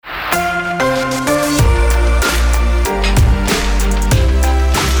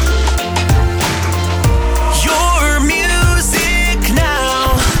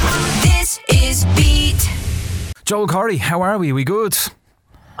Joel Corry, how are we? We good?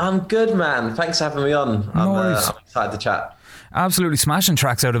 I'm good, man. Thanks for having me on. I'm excited to chat. Absolutely smashing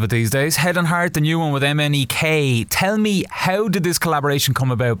tracks out of it these days. Head and Heart, the new one with MNEK. Tell me, how did this collaboration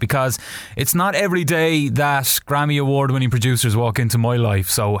come about? Because it's not every day that Grammy Award-winning producers walk into my life.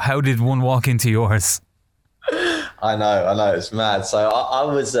 So how did one walk into yours? I know, it's mad. So I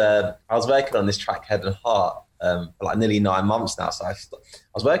was working on this track, Head and Heart, for like nearly 9 months now. So I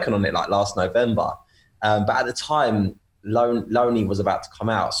was working on it like last November. But at the time, Lonely was about to come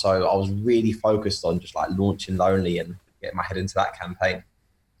out. So I was really focused on just like launching Lonely and getting my head into that campaign.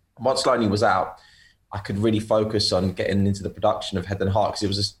 Once Lonely was out, I could really focus on getting into the production of Head and Heart,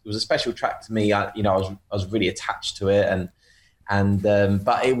 because it was a special track to me. I was really attached to it,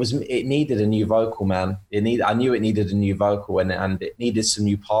 but it needed a new vocal, man. I knew it needed a new vocal, and it needed some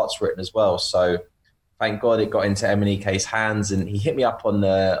new parts written as well. So thank God it got into MNEK's hands, and he hit me up on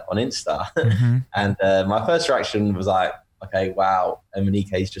Insta. Mm-hmm. And my first reaction was like, okay, wow,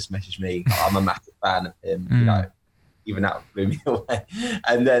 MNEK's just messaged me. I'm a massive fan of him, you know. Even that blew me away.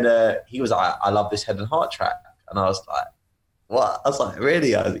 And then he was like, I love this Head and Heart track. And I was like, what? I was like,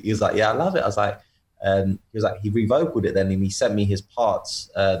 really? He was like, yeah, I love it. I was like, he revocaled it then, and he sent me his parts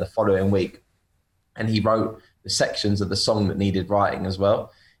the following week. And he wrote the sections of the song that needed writing as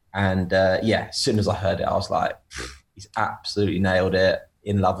well. And as soon as I heard it, I was like, he's absolutely nailed it,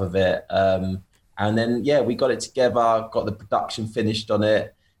 in love with it. And then, we got it together, got the production finished on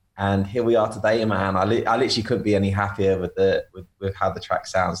it. And here we are today, man. I literally couldn't be any happier with how the track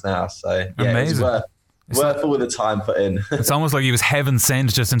sounds now. So amazing. It was worth all the time put in. It's almost like he was heaven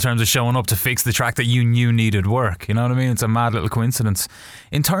sent, just in terms of showing up to fix the track that you knew needed work. You know what I mean? It's a mad little coincidence.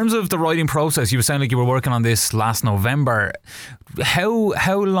 In terms of the writing process, you were saying like you were working on this last November. How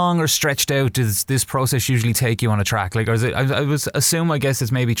long or stretched out does this process usually take you on a track? Like, or is it? I guess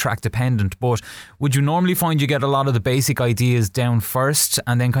it's maybe track dependent. But would you normally find you get a lot of the basic ideas down first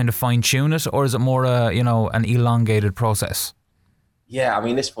and then kind of fine tune it, or is it more an elongated process? Yeah, I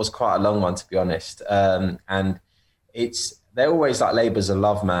mean, this was quite a long one, to be honest. And they're always like labours of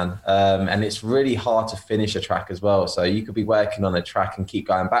love, man. And it's really hard to finish a track as well. So you could be working on a track and keep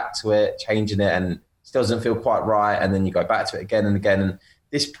going back to it, changing it, and it still doesn't feel quite right. And then you go back to it again and again. And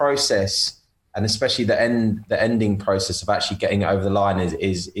this process, and especially the ending process of actually getting it over the line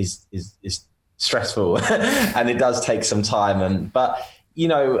is stressful. And it does take some time. But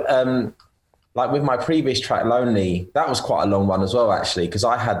like with my previous track, Lonely, that was quite a long one as well, actually, because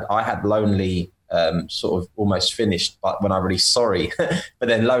I had Lonely sort of almost finished, but when I released Sorry, but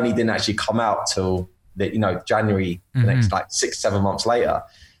then Lonely didn't actually come out till January, the next like 6-7 months later.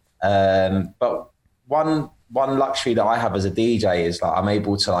 But one luxury that I have as a DJ is like I'm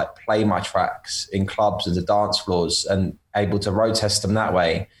able to like play my tracks in clubs and the dance floors, and able to road test them that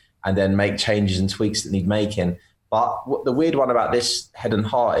way, and then make changes and tweaks that need making. But the weird one about this Head and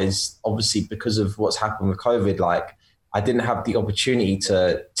Heart is obviously because of what's happened with COVID, like I didn't have the opportunity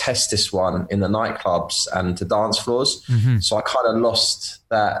to test this one in the nightclubs and to dance floors. Mm-hmm. So I kind of lost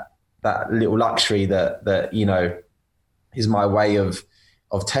that little luxury that is my way of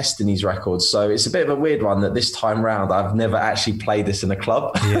testing these records. So it's a bit of a weird one that this time round, I've never actually played this in a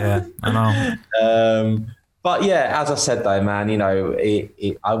club. Yeah, I know. But yeah, as I said though, man,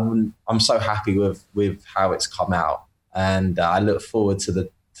 I'm so happy with how it's come out, and I look forward to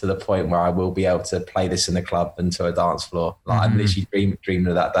the point where I will be able to play this in a club and to a dance floor. Like I'm literally dreaming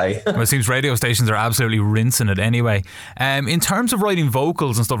of that day. Well, it seems radio stations are absolutely rinsing it anyway. In terms of writing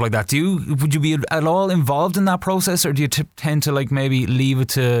vocals and stuff like that, would you be at all involved in that process, or do you tend to like maybe leave it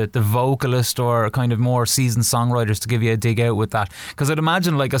to the vocalist or kind of more seasoned songwriters to give you a dig out with that? Because I'd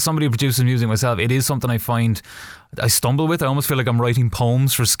imagine, like, as somebody who produces music myself, it is something I find I stumble with. I almost feel like I'm writing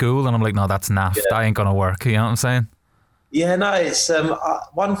poems for school, and I'm like, no, that's naff. Yeah. That ain't gonna work. You know what I'm saying? Yeah, no, it's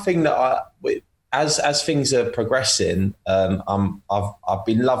one thing that as things are progressing, I've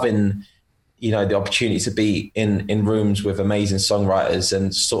been loving, the opportunity to be in rooms with amazing songwriters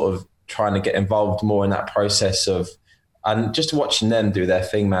and sort of trying to get involved more in that process and just watching them do their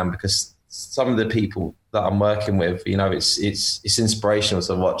thing, man. Because some of the people that I'm working with, it's inspirational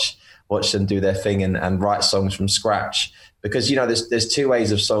to watch them do their thing and write songs from scratch. Because there's two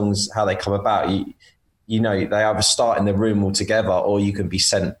ways of songs how they come about. They either start in the room all together, or you can be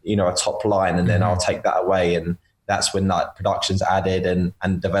sent, a top line, and then I'll take that away. And that's when like production's added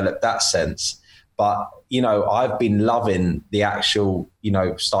and develop that sense. But, I've been loving the actual,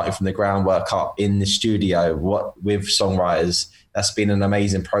 starting from the groundwork up in the studio, with songwriters. That's been an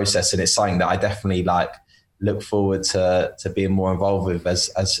amazing process. And it's something that I definitely look forward to being more involved with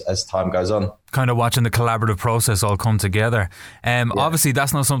as time goes on. Kind of watching the collaborative process all come together. Obviously,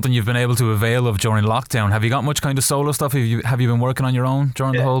 that's not something you've been able to avail of during lockdown. Have you got much kind of solo stuff? Have you been working on your own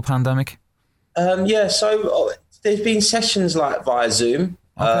during the whole pandemic? So there's been sessions like via Zoom,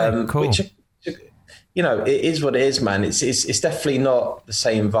 cool. which, you know, it is what it is, man. It's definitely not the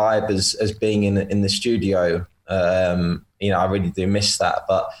same vibe as being in the studio. You know, I really do miss that,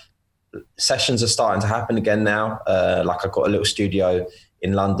 but sessions are starting to happen again now. Like I've got a little studio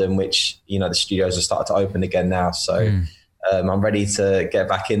in London, which, you know, the studios are starting to open again now. So I'm ready to get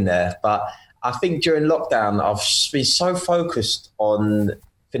back in there. But I think during lockdown, I've been so focused on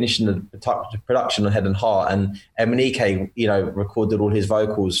finishing the production on Head and Heart, and MNEK, you know, recorded all his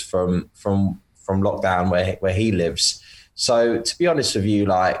vocals from lockdown where he lives. So to be honest with you,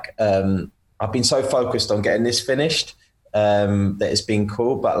 like I've been so focused on getting this finished that it's been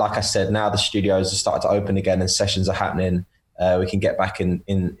cool. But like I said, now the studios are starting to open again and sessions are happening. We can get back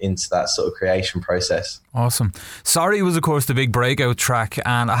into that sort of creation process. Awesome. Sorry was, of course, the big breakout track,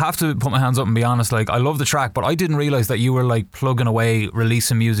 and I have to put my hands up and be honest, like, I love the track, but I didn't realise that you were like plugging away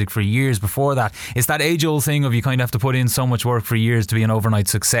releasing music for years before that. It's that age-old thing of you kind of have to put in so much work for years to be an overnight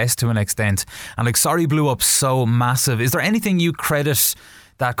success to an extent. And like, Sorry blew up so massive. Is there anything you credit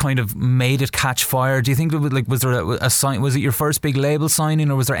that kind of made it catch fire? Do you think, like, was there a sign? Was it your first big label signing,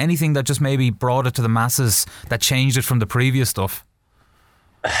 or was there anything that just maybe brought it to the masses that changed it from the previous stuff?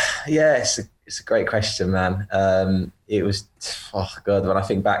 Yeah, it's a great question, man. It was, oh God, when I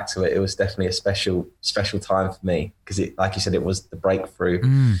think back to it, it was definitely a special time for me, because it, like you said, it was the breakthrough,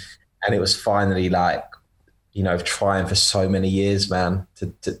 and it was finally, like, you know, trying for so many years, man,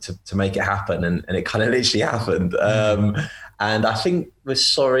 to make it happen, and it kind of literally happened. And I think with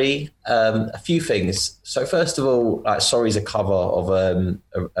Sorry, a few things. So first of all, like, Sorry's a cover of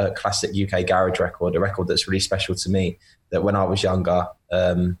a classic UK garage record, a record that's really special to me, that when I was younger,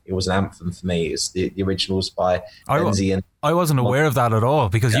 it was an anthem for me. It's the originals by Benzie. And I wasn't aware of that at all,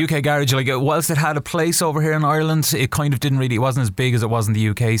 because UK garage, like, whilst it had a place over here in Ireland, it kind of it wasn't as big as it was in the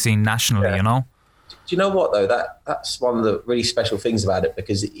UK scene nationally, you know? Do you know what, though? That's one of the really special things about it,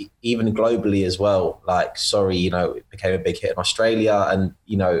 because even globally as well, like, Sorry, you know, it became a big hit in Australia, and,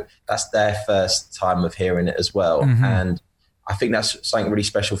 you know, that's their first time of hearing it as well. And I think that's something really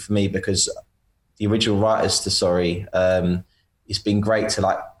special for me, because the original writers to Sorry, it's been great to,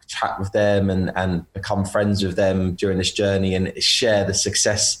 like, chat with them and become friends with them during this journey, and share the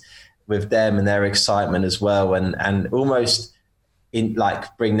success with them and their excitement as well, and almost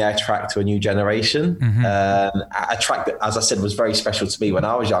bring their track to a new generation. A track that, as I said, was very special to me when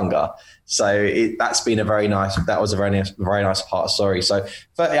I was younger. So that's been that was a very nice part of Sorry. So,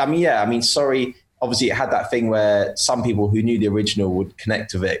 Sorry, obviously it had that thing where some people who knew the original would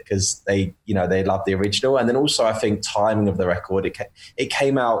connect with it because they loved the original. And then also, I think timing of the record, it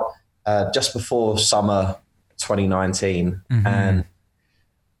came out just before summer 2019, and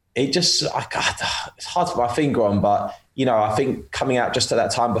it just, it's hard to put my finger on, but, you know, I think coming out just at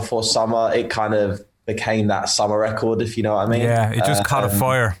that time before summer, it kind of became that summer record, if you know what I mean. Yeah, it just caught a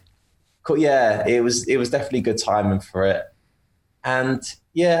fire. Yeah, it was definitely good timing for it. And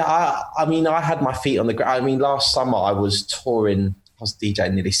yeah, I had my feet on the ground. I mean, last summer I was touring, I was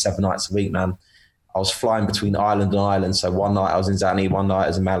DJing nearly 7 nights a week, man. I was flying between island and island. So one night I was in Zani, one night I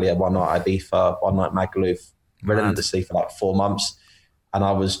was in Malia, one night Ibiza, one night Magaluf, relentlessly for like 4 months. And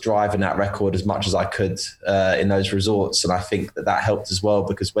I was driving that record as much as I could in those resorts. And I think that helped as well,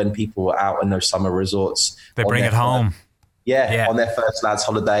 because when people were out in those summer resorts, they bring it home. On their first lads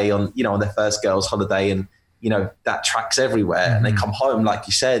holiday, on their first girls holiday, and, you know, that track's everywhere. And they come home, like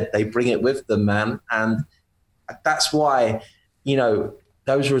you said, they bring it with them, man. And that's why, you know,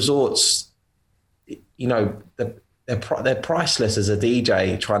 those resorts, you know, they're priceless as a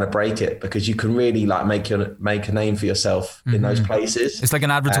DJ trying to break it, because you can really, like, make a name for yourself in those places. It's like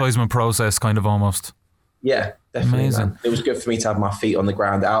an advertisement process, kind of, almost. Yeah, definitely. Amazing. Man. It was good for me to have my feet on the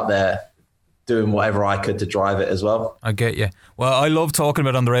ground out there, doing whatever I could to drive it as well. I get you. Well, I love talking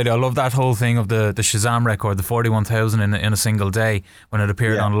about it on the radio. I love that whole thing of the Shazam record, the 41,000 in a single day when it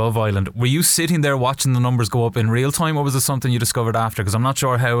appeared on Love Island. Were you sitting there watching the numbers go up in real time, or was it something you discovered after? Because I'm not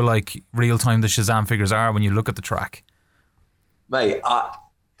sure how, like, real time the Shazam figures are when you look at the track. Mate,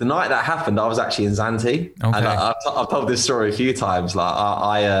 the night that happened, I was actually in Zante. Okay. And I've told this story a few times. Like,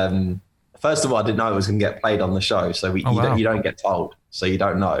 I first of all, I didn't know it was going to get played on the show. So you don't get told, so you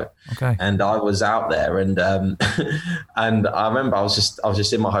don't know. Okay. And I was out there, and and I remember I was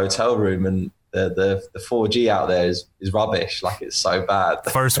just in my hotel room, and the 4G out there is rubbish. Like, it's so bad.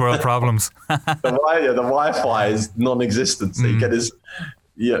 First world problems. The Wi-Fi is non-existent. So you get this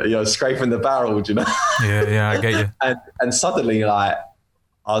you're scraping the barrel, do you know? Yeah, I get you. And suddenly, like,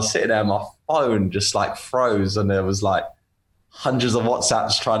 I was sitting there, my phone just like froze, and there was like hundreds of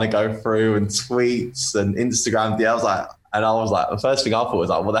WhatsApps trying to go through, and tweets and Instagram DMs. I was like, the first thing I thought was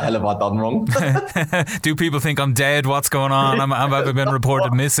like, what the hell have I done wrong? Do people think I'm dead? What's going on? I've been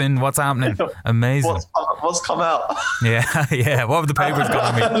reported missing. What's happening? Amazing. What's come out? Yeah. What have the papers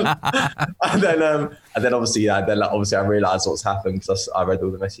got on me? and then obviously I realised what's happened because I read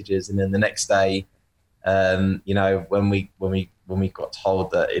all the messages, and then the next day, when we got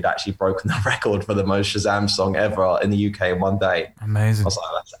told that it actually broken the record for the most Shazam song ever in the UK in one day. Amazing. I was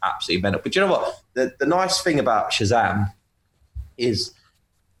like, that's absolutely mental. But you know what? The nice thing about Shazam is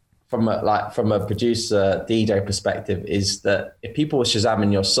from a producer DJ perspective is that if people are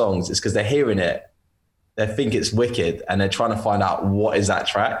Shazamming your songs, it's because they're hearing it, they think it's wicked, and they're trying to find out what is that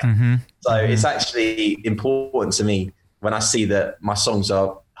track. Mm-hmm. So it's actually important to me when I see that my songs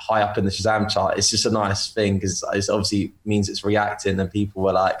are high up in the Shazam chart. It's just a nice thing because it obviously means it's reacting, and people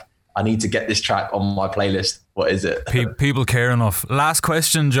were like, I need to get this track on my playlist. What is it? People care enough. Last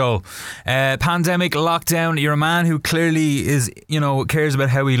question, Joe. Pandemic, lockdown. You're a man who clearly is, cares about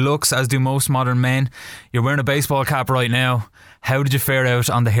how he looks, as do most modern men. You're wearing a baseball cap right now. How did you fare out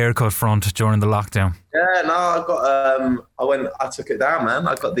on the haircut front during the lockdown? Yeah, no, I took it down, man.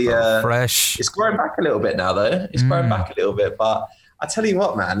 I got the fresh. It's growing back a little bit now, though. It's growing back a little bit, but I tell you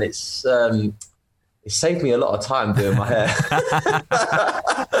what, man, it saved me a lot of time doing my hair.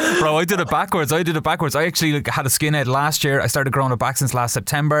 Bro, I did it backwards. I actually had a skinhead last year. I started growing it back since last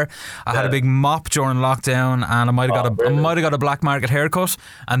September. I had a big mop during lockdown, and I might have got a black market haircut.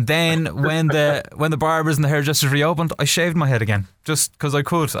 And then when the barbers and the hairdressers reopened, I shaved my head again just because I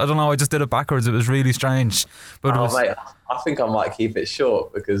could. I don't know. I just did it backwards. It was really strange. But mate, I think I might keep it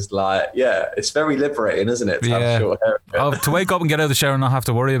short because, it's very liberating, isn't it? To have short hair. To wake up and get out of the shower and not have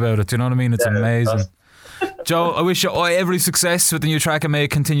to worry about it. Do you know what I mean? It's amazing. Joe, I wish you every success with the new track, and may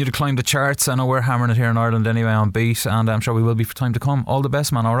it continue to climb the charts. I know we're hammering it here in Ireland anyway on Beat, and I'm sure we will be for time to come. All the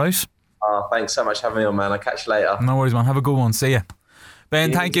best, man, alright? Thanks so much for having me on, man. I'll catch you later. No worries, man. Have a good one. See ya.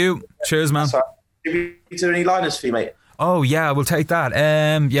 Ben, thank you. Cheers, man. Do you do any liners for you, mate? Oh, yeah, we'll take that.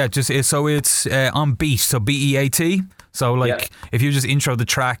 It's on Beat, so BEAT. So, if you just intro the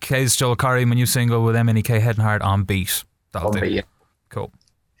track, hey, it's Joel Corry, my new single with MNEK, Head and Heart on Beat. That'll do. Beat, yeah. Cool.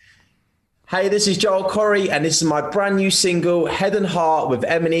 Hey, this is Joel Corry, and this is my brand new single, Head and Heart, with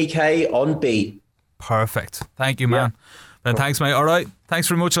MNEK on Beat. Perfect. Thank you, man. Ben, thanks, mate. All right. Thanks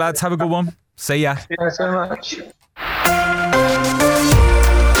very much, lads. Have a good one. See ya. Thanks so much.